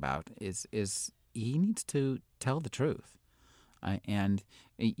talk about, is he needs to tell the truth. And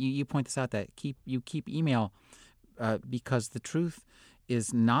you point this out, that you keep email because the truth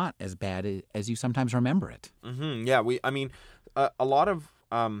is not as bad as you sometimes remember it. Mm-hmm. Yeah, a lot of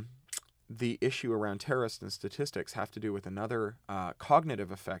the issue around terrorists and statistics have to do with another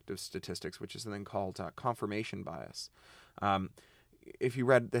cognitive effect of statistics, which is something called confirmation bias. If you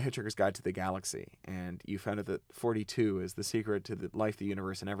read The Hitchhiker's Guide to the Galaxy and you found out that 42 is the secret to the life, the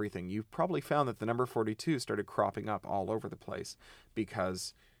universe, and everything, you've probably found that the number 42 started cropping up all over the place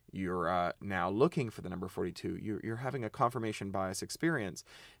because you're now looking for the number 42. You're having a confirmation bias experience.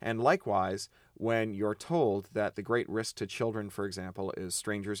 And likewise, when you're told that the great risk to children, for example, is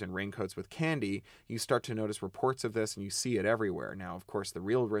strangers in raincoats with candy, you start to notice reports of this and you see it everywhere. Now, of course, the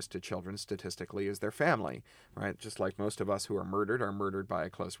real risk to children statistically is their family, right? Just like most of us who are murdered by a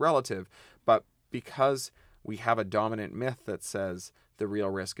close relative. But because we have a dominant myth that says the real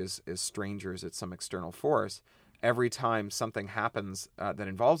risk is strangers, it's some external force, every time something happens that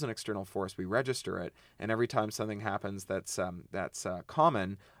involves an external force, we register it, and every time something happens that's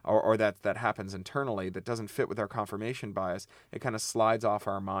common or that happens internally that doesn't fit with our confirmation bias, it kind of slides off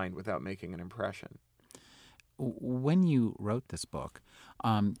our mind without making an impression. When you wrote this book,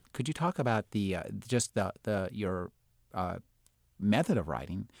 could you talk about your method of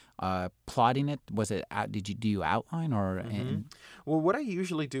writing, plotting it? Was it do you outline or? Mm-hmm. Well, what I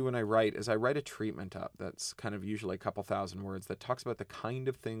usually do when I write is I write a treatment up that's kind of usually a couple thousand words that talks about the kind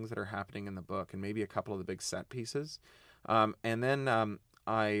of things that are happening in the book and maybe a couple of the big set pieces, and then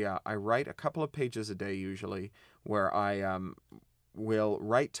I write a couple of pages a day usually where I will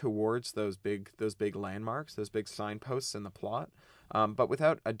write towards those big landmarks, those big signposts in the plot. But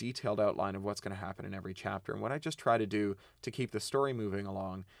without a detailed outline of what's going to happen in every chapter. And what I just try to do to keep the story moving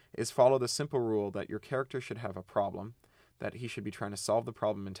along is follow the simple rule that your character should have a problem, that he should be trying to solve the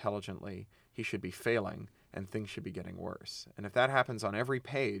problem intelligently, he should be failing, and things should be getting worse. And if that happens on every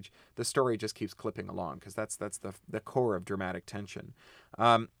page, the story just keeps clipping along, because that's the core of dramatic tension.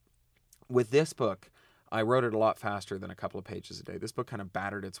 With this book, I wrote it a lot faster than a couple of pages a day. This book kind of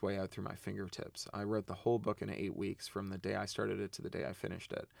battered its way out through my fingertips. I wrote the whole book in 8 weeks from the day I started it to the day I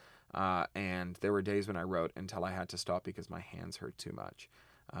finished it. And there were days when I wrote until I had to stop because my hands hurt too much.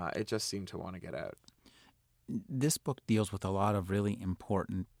 It just seemed to want to get out. This book deals with a lot of really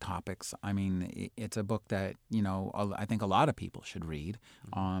important topics. I mean, it's a book that, I think a lot of people should read,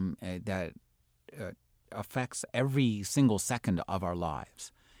 that affects every single second of our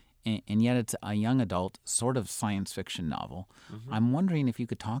lives. And yet it's a young adult sort of science fiction novel. Mm-hmm. I'm wondering if you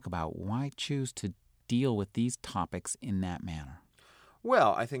could talk about why choose to deal with these topics in that manner.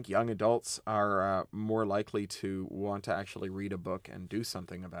 Well, I think young adults are more likely to want to actually read a book and do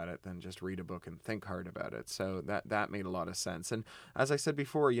something about it than just read a book and think hard about it. So that made a lot of sense. And as I said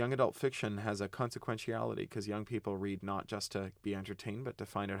before, young adult fiction has a consequentiality because young people read not just to be entertained, but to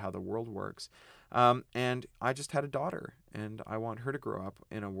find out how the world works. And I just had a daughter, and I want her to grow up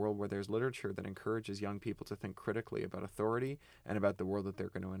in a world where there's literature that encourages young people to think critically about authority and about the world that they're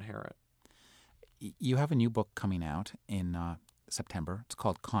going to inherit. You have a new book coming out in September. It's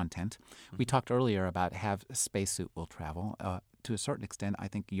called Content. Mm-hmm. We talked earlier about have a spacesuit will travel. To a certain extent, I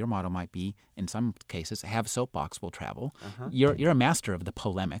think your motto might be, in some cases, have soapbox will travel. Uh-huh. You're a master of the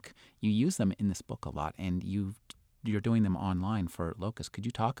polemic. You use them in this book a lot, and you're doing them online for Locus. Could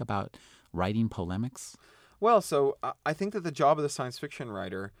you talk about writing polemics? Well, so I think that the job of the science fiction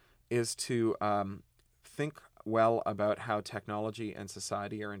writer is to think well about how technology and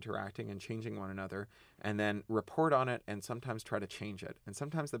society are interacting and changing one another, and then report on it and sometimes try to change it. And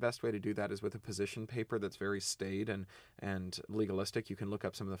sometimes the best way to do that is with a position paper that's very staid and legalistic. You can look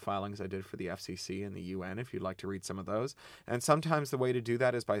up some of the filings I did for the FCC and the UN if you'd like to read some of those. And sometimes the way to do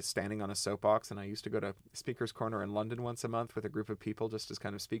that is by standing on a soapbox. And I used to go to Speaker's Corner in London once a month with a group of people just as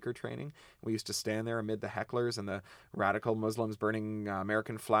kind of speaker training. We used to stand there amid the hecklers and the radical Muslims burning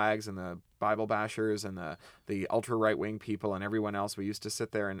American flags and the Bible bashers and the ultra right-wing people and everyone else. We used to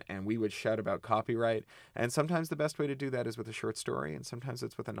sit there and we would shout about copyright. And sometimes the best way to do that is with a short story, and sometimes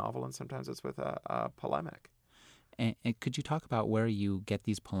it's with a novel, and sometimes it's with a polemic. And could you talk about where you get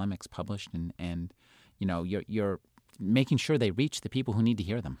these polemics published and you're making sure they reach the people who need to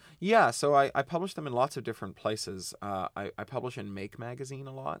hear them? Yeah, so I publish them in lots of different places. I publish in Make Magazine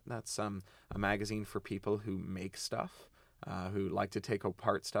a lot. That's a magazine for people who make stuff. Who like to take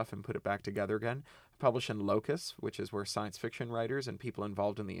apart stuff and put it back together again. I publish in Locus, which is where science fiction writers and people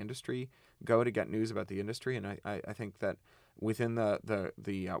involved in the industry go to get news about the industry. And I think that within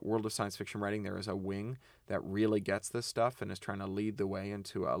the world of science fiction writing, there is a wing that really gets this stuff and is trying to lead the way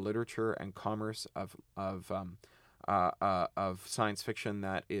into a literature and commerce of science fiction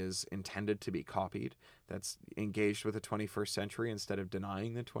that is intended to be copied, that's engaged with the 21st century instead of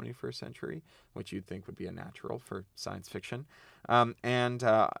denying the 21st century, which you'd think would be a natural for science fiction. And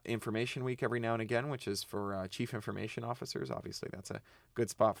Information Week every now and again, which is for chief information officers. Obviously, that's a good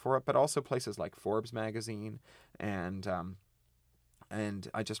spot for it. But also places like Forbes magazine, and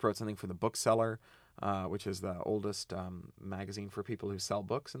I just wrote something for The Bookseller, which is the oldest magazine for people who sell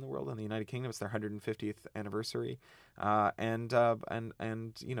books in the world in the United Kingdom. It's their 150th anniversary, and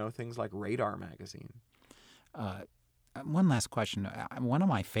things like Radar magazine. One last question. One of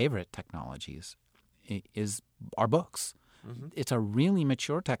my favorite technologies is our books. Mm-hmm. It's a really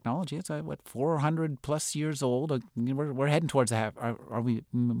mature technology. It's 400 plus years old. We're heading towards that. We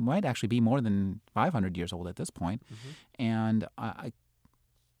might actually be more than 500 years old at this point. Mm-hmm. And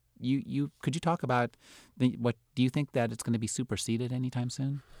could you talk about what do you think that it's going to be superseded anytime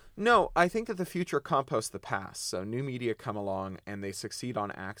soon? No, I think that the future composts the past. So new media come along and they succeed on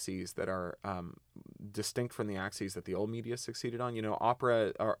axes that are distinct from the axes that the old media succeeded on.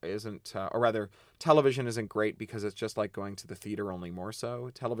 Opera isn't, or rather, television isn't great because it's just like going to the theater, only more so.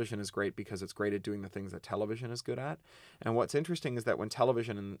 Television is great because it's great at doing the things that television is good at. And what's interesting is that when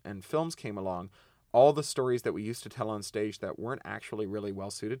television and films came along, all the stories that we used to tell on stage that weren't actually really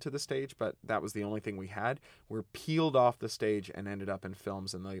well suited to the stage, but that was the only thing we had, were peeled off the stage and ended up in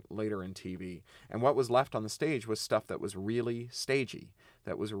films and later in TV. And what was left on the stage was stuff that was really stagey,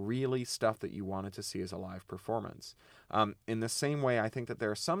 that was really stuff that you wanted to see as a live performance. In the same way, I think that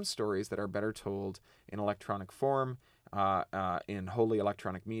there are some stories that are better told in electronic form, in wholly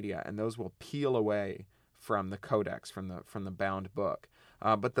electronic media, and those will peel away from the codex, from the bound book.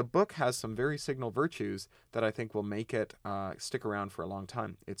 But the book has some very signal virtues that I think will make it stick around for a long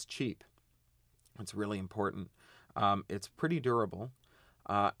time. It's cheap. It's really important. It's pretty durable.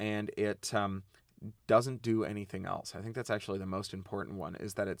 And it doesn't do anything else. I think that's actually the most important one,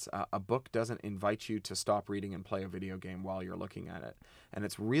 is that it's a book doesn't invite you to stop reading and play a video game while you're looking at it. And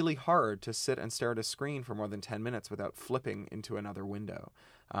it's really hard to sit and stare at a screen for more than 10 minutes without flipping into another window.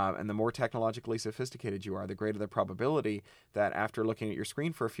 And the more technologically sophisticated you are, the greater the probability that after looking at your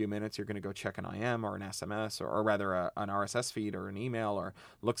screen for a few minutes, you're going to go check an IM or an SMS or rather an RSS feed or an email or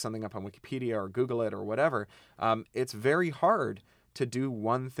look something up on Wikipedia or Google it or whatever. It's very hard to do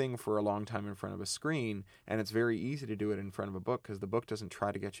one thing for a long time in front of a screen, and it's very easy to do it in front of a book because the book doesn't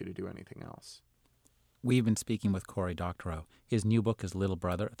try to get you to do anything else. We've been speaking with Cory Doctorow. His new book is Little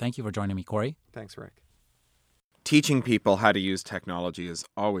Brother. Thank you for joining me, Cory. Thanks, Rick. Teaching people how to use technology is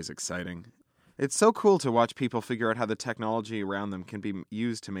always exciting. It's so cool to watch people figure out how the technology around them can be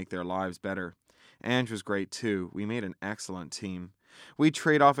used to make their lives better. Andrew's great too. We made an excellent team. We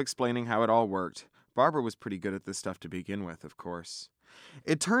trade off explaining how it all worked. Barbara was pretty good at this stuff to begin with, of course.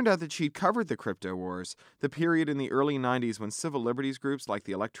 It turned out that she'd covered the crypto wars, the period in the early 90s when civil liberties groups like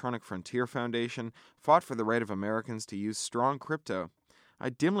the Electronic Frontier Foundation fought for the right of Americans to use strong crypto. I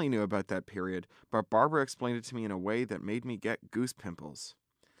dimly knew about that period, but Barbara explained it to me in a way that made me get goose pimples.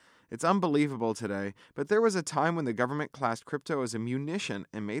 It's unbelievable today, but there was a time when the government classed crypto as a munition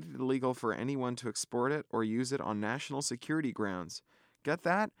and made it illegal for anyone to export it or use it on national security grounds. Get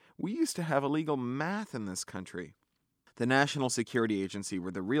that? We used to have illegal math in this country. The National Security Agency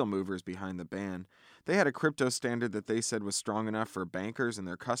were the real movers behind the ban. They had a crypto standard that they said was strong enough for bankers and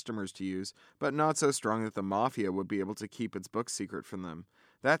their customers to use, but not so strong that the mafia would be able to keep its books secret from them.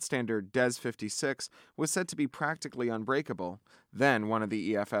 That standard, DES 56, was said to be practically unbreakable. Then, one of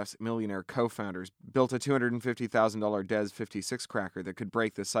the EFF's millionaire co-founders built a $250,000 DES 56 cracker that could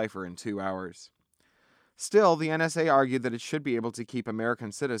break the cipher in 2 hours. Still, the NSA argued that it should be able to keep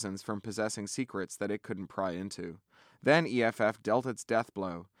American citizens from possessing secrets that it couldn't pry into. Then EFF dealt its death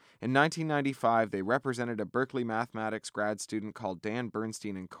blow. In 1995, they represented a Berkeley mathematics grad student called Dan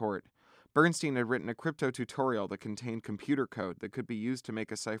Bernstein in court. Bernstein had written a crypto tutorial that contained computer code that could be used to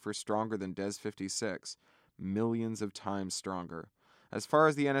make a cipher stronger than DES 56, millions of times stronger. As far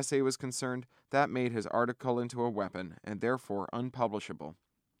as the NSA was concerned, that made his article into a weapon, and therefore unpublishable.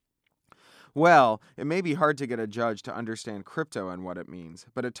 Well, it may be hard to get a judge to understand crypto and what it means,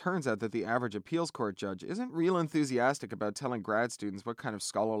 but it turns out that the average appeals court judge isn't real enthusiastic about telling grad students what kind of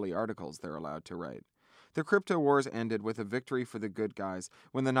scholarly articles they're allowed to write. The crypto wars ended with a victory for the good guys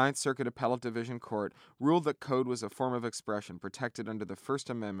when the Ninth Circuit Appellate Division Court ruled that code was a form of expression protected under the First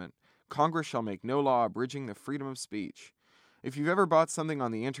Amendment. Congress shall make no law abridging the freedom of speech. If you've ever bought something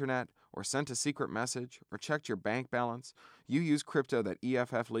on the internet, or sent a secret message, or checked your bank balance, you use crypto that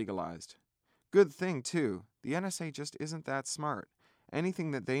EFF legalized. Good thing, too. The NSA just isn't that smart.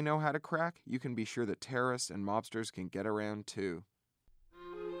 Anything that they know how to crack, you can be sure that terrorists and mobsters can get around, too.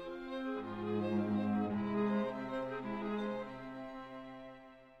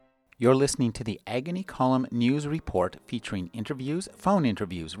 You're listening to the Agony Column News Report featuring interviews, phone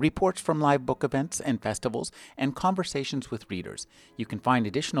interviews, reports from live book events and festivals, and conversations with readers. You can find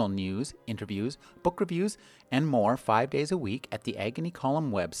additional news, interviews, book reviews, and more 5 days a week at the Agony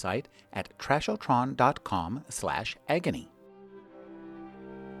Column website at trashotron.com/agony.